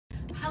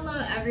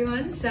Hello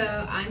everyone,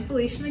 so I'm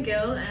Felicia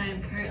McGill and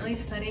I'm currently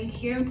studying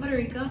here in Puerto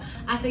Rico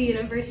at the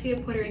University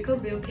of Puerto Rico,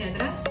 Rio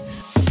Piedras.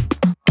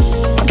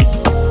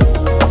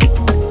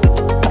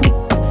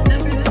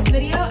 And for this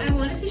video, I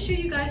wanted to show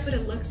you guys what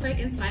it looks like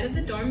inside of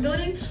the dorm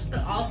building,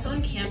 but also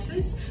on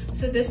campus.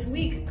 So this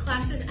week,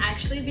 classes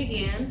actually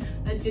began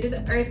due to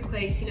the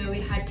earthquakes. You know,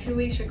 we had 2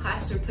 weeks where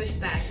classes were pushed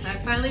back. So I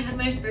finally had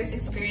my first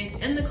experience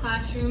in the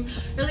classroom.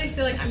 Really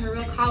feel like I'm a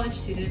real college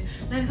student.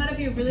 And I thought it'd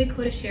be really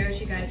cool to share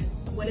with you guys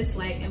what it's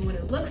like and what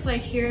it looks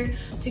like here,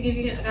 to give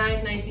you guys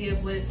an idea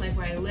of what it's like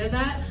where I live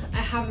at. I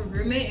have a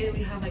roommate and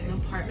we have like an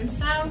apartment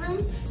style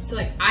room. So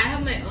like I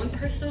have my own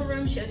personal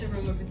room, she has a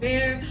room over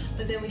there,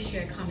 but then we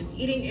share a common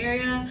eating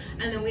area,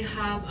 and then we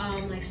have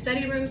like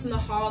study rooms in the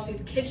halls, we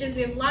have kitchens,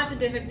 we have lots of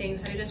different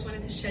things that I just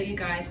wanted to show you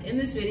guys in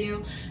this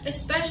video,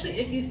 especially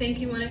if you think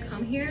you want to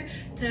come here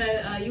to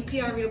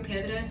UPRRP Rio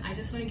Piedras. I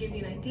just want to give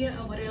you an idea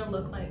of what it'll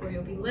look like where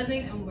you'll be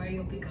living and where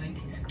you'll be going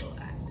to school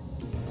at.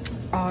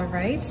 All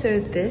right, so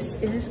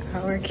this is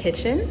our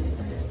kitchen.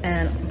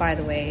 And by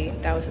the way,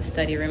 that was a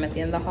study room at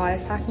the end of the hall I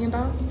was talking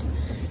about.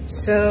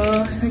 So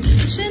the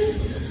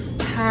kitchen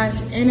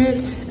has in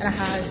it, and it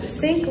has a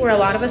sink where a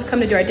lot of us come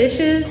to do our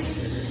dishes.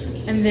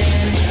 And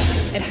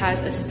then it has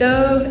a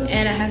stove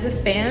and it has a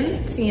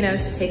fan to, you know,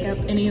 to take up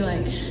any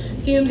like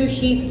fumes or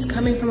heat that's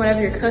coming from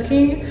whatever you're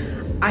cooking.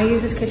 I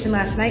used this kitchen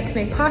last night to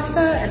make pasta,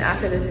 and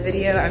after this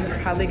video, I'm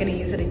probably gonna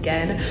use it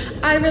again.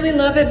 I really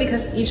love it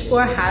because each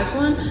floor has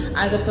one,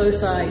 as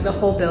opposed to like the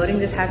whole building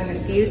just having a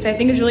few. So I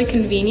think it's really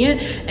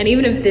convenient. And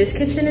even if this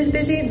kitchen is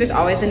busy, there's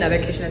always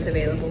another kitchen that's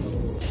available.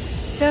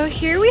 So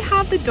here we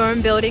have the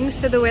dorm buildings.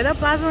 So the way the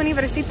Plaza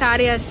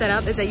Universitaria is set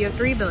up is that you have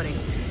 3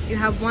 buildings. You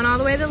have one all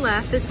the way to the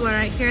left, this one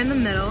right here in the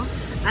middle,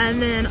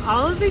 and then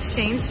all of the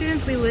exchange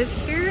students, we live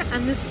here,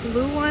 and this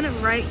blue one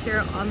right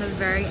here on the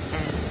very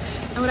end.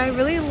 And what I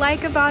really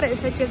like about it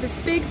is that you have this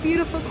big,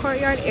 beautiful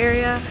courtyard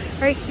area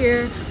right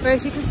here, where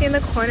as you can see in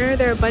the corner,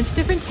 there are a bunch of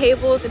different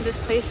tables and just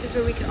places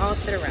where we can all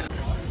sit around.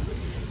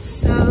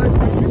 So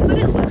this is what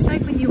it looks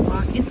like when you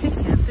walk into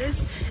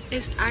campus.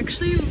 It's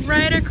actually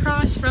right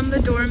across from the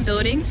dorm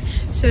buildings,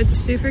 so it's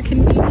super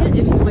convenient.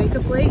 If you wake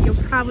up late, you'll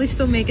probably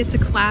still make it to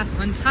class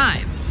on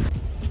time.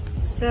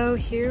 So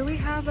here we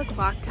have the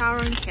clock tower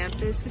on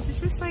campus, which is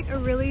just like a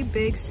really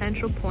big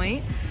central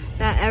point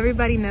that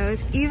everybody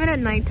knows. Even at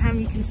nighttime,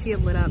 you can see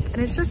it lit up.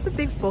 And it's just a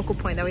big focal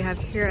point that we have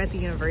here at the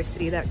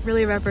university that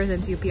really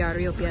represents UPRRP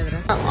Rio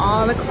Piedras.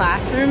 All the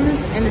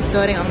classrooms in this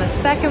building on the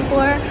 2nd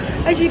floor.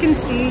 As you can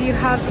see, you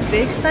have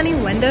big sunny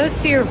windows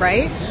to your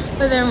right,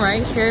 but then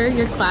right here,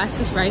 your class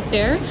is right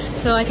there.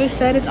 So like I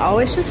said, it's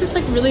always just this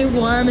like really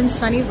warm and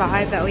sunny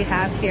vibe that we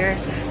have here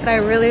that I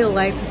really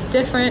like. It's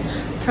different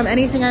from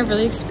anything I've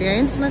really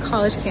experienced on my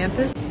college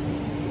campus.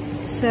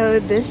 So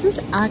this is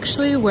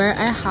actually where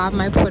I have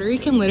my Puerto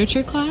Rican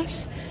literature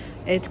class.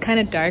 It's kind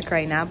of dark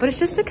right now, but it's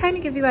just to kind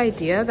of give you an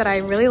idea that I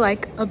really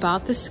like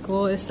about this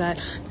school is that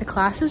the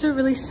classes are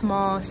really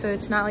small, so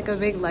it's not like a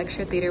big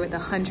lecture theater with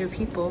 100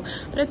 people,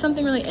 but it's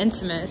something really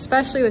intimate,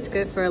 especially what's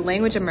good for a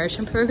language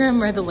immersion program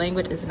where the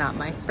language is not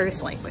my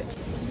first language.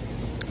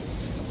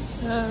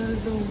 So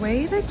the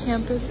way the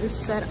campus is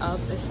set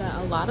up is that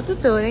a lot of the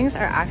buildings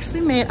are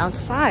actually made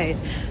outside.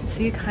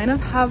 So you kind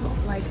of have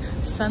like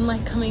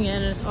sunlight coming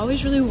in, and it's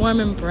always really warm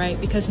and bright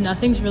because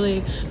nothing's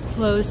really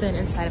closed in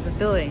inside of a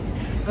building.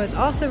 What's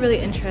also really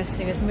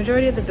interesting is the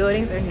majority of the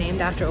buildings are named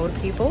after old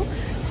people.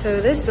 So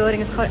this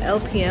building is called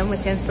LPM, which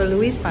stands for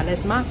Luis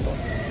Valdez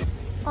Matos.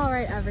 All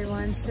right,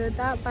 everyone, so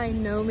that by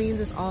no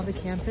means is all the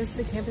campus.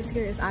 The campus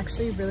here is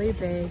actually really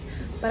big,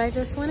 but I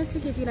just wanted to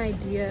give you an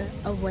idea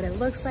of what it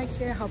looks like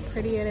here, how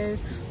pretty it is,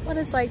 what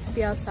it's like to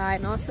be outside,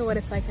 and also what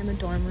it's like in the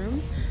dorm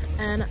rooms.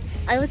 And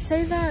I would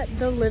say that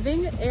the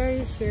living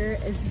area here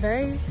is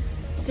very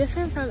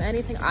different from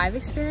anything I've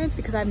experienced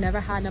because I've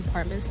never had an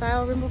apartment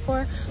style room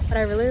before, but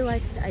I really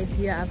like the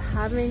idea of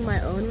having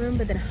my own room,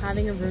 but then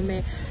having a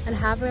roommate and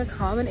having a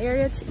common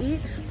area to eat.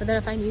 But then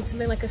if I need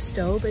something like a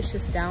stove, it's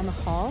just down the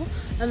hall.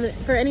 And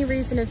for any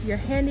reason, if you're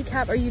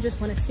handicapped or you just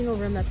want a single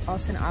room, that's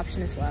also an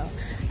option as well.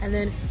 And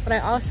then what I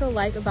also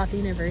like about the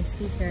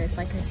university here is,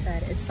 like I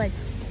said, it's like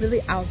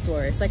really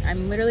outdoors. Like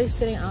I'm literally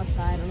sitting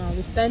outside on all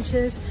these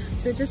benches,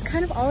 so it just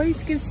kind of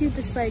always gives you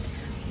this like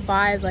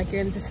vibe like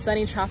you're in this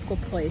sunny tropical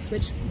place,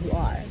 which you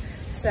are.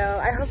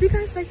 So I hope you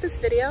guys like this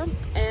video,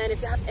 and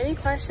if you have any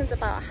questions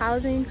about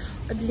housing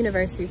or the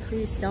university,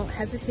 please don't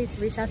hesitate to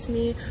reach out to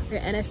me or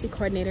your NSE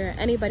coordinator or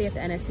anybody at the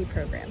NSE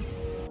program.